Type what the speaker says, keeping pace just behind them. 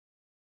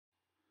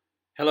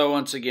Hello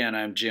once again,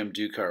 I'm Jim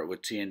Dukart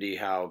with T&D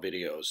How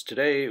Videos.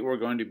 Today we're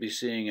going to be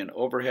seeing an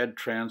overhead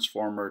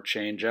transformer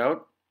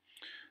changeout.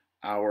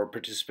 Our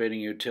participating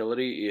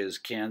utility is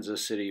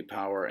Kansas City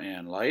Power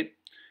and Light,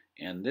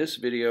 and this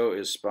video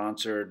is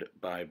sponsored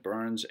by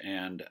Burns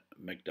and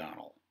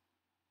McDonnell.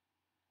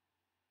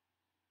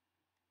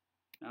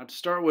 Now to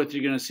start with,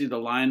 you're going to see the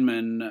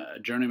lineman,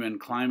 journeyman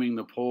climbing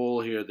the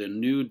pole here, the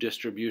new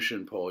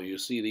distribution pole. You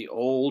see the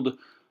old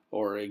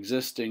or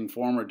existing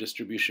former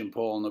distribution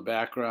pole in the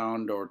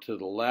background or to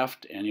the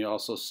left, and you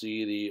also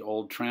see the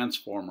old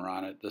transformer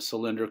on it, the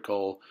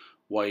cylindrical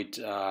white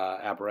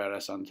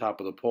apparatus on top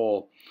of the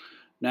pole.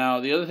 Now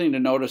the other thing to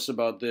notice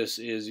about this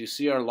is you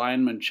see our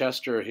lineman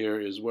Chester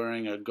here is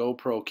wearing a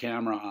GoPro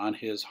camera on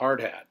his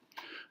hard hat,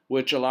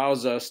 which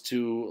allows us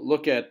to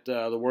look at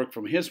the work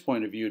from his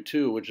point of view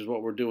too, which is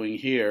what we're doing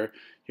here.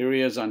 Here he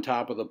is on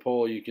top of the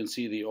pole. You can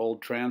see the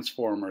old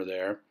transformer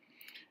there.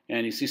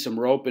 And you see some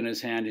rope in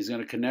his hand. He's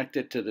going to connect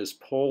it to this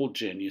pole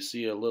gin. You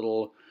see a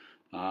little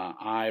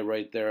eye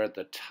right there at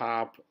the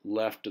top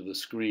left of the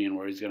screen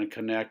where he's going to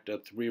connect a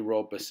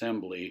 3-rope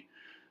assembly.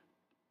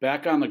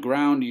 Back on the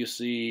ground you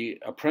see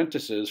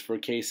apprentices for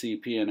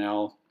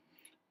KCP&L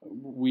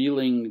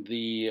wheeling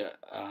the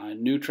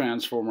new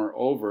transformer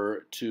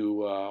over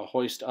to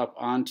hoist up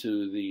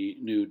onto the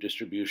new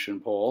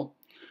distribution pole.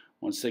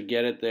 Once they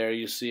get it there,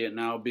 you see it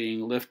now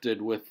being lifted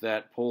with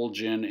that pole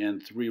gin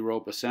and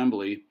 3-rope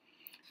assembly.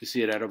 You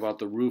see it at about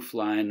the roof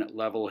line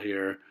level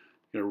here.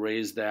 Going to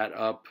raise that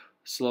up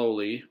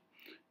slowly,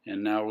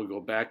 and now we'll go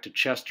back to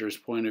Chester's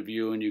point of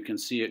view, and you can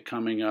see it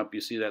coming up.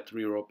 You see that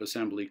 3-rope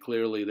assembly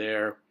clearly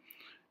there.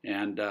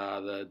 And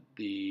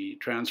the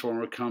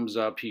transformer comes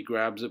up, he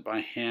grabs it by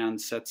hand,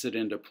 sets it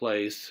into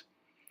place,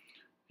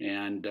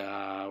 and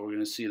we're going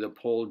to see the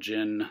pole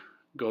gin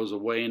goes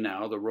away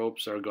now. The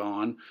ropes are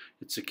gone.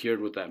 It's secured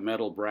with that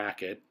metal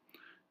bracket,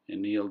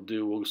 and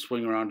we'll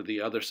swing around to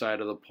the other side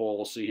of the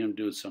pole, see him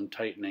do some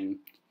tightening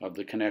of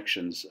the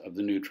connections of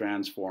the new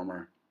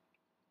transformer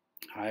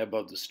high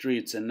above the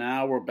streets. And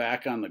now we're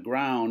back on the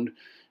ground,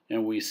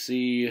 and we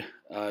see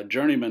a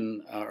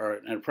journeyman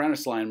or an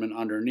apprentice lineman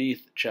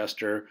underneath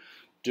Chester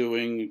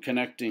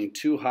connecting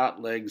 2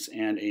 hot legs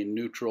and a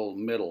neutral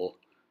middle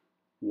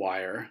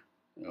wire.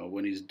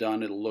 When he's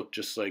done, it'll look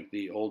just like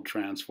the old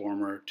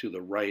transformer to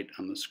the right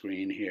on the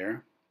screen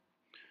here.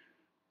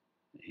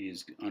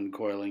 He's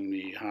uncoiling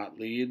the hot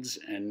leads,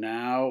 and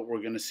now we're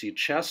going to see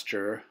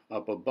Chester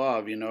up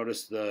above. You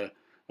notice the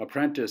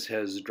apprentice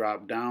has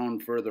dropped down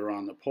further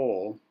on the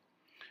pole.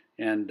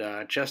 And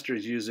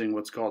Chester's using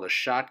what's called a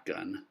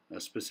shotgun, a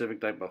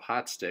specific type of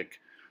hot stick,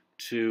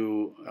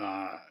 to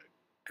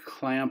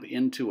clamp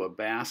into a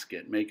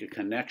basket, make a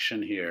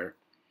connection here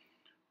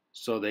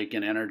so they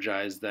can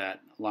energize that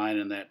line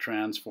in that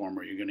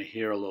transformer. You're going to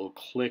hear a little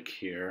click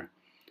here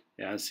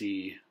as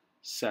he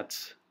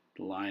sets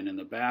the line in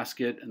the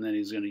basket, and then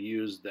he's going to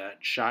use that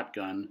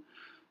shotgun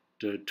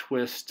to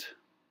twist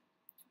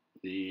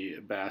the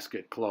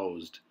basket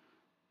closed,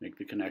 make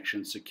the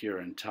connection secure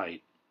and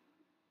tight.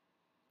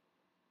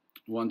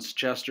 Once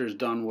Chester's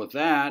done with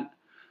that,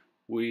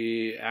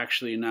 we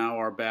actually now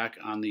are back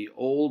on the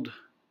old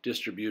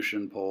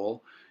distribution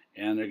pole,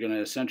 and they're going to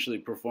essentially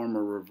perform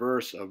a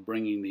reverse of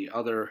bringing the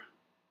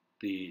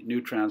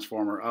new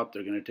transformer up.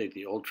 They're going to take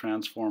the old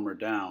transformer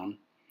down,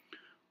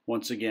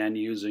 once again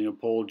using a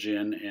pole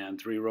gin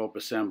and 3-rope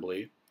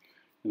assembly.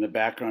 In the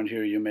background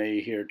here you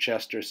may hear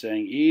Chester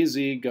saying,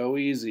 "Easy, go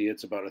easy."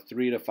 It's about a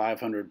 300 to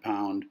 500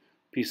 pound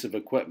piece of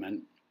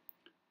equipment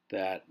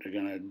that they're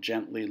going to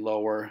gently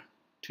lower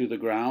to the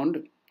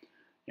ground,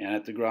 and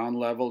at the ground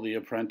level the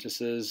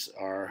apprentices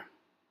are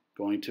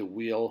going to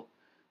wheel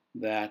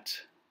that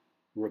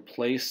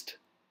replaced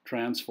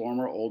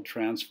old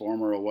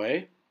transformer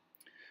away.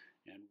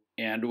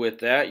 And with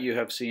that, you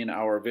have seen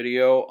our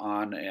video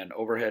on an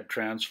overhead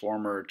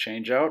transformer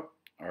changeout.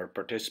 Our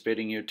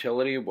participating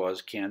utility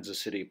was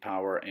Kansas City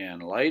Power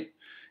and Light,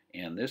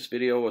 and this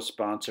video was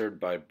sponsored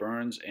by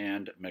Burns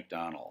and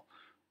McDonnell.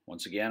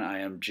 Once again, I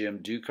am Jim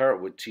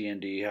Dukart with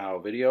T&D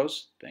How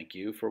Videos. Thank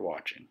you for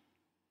watching.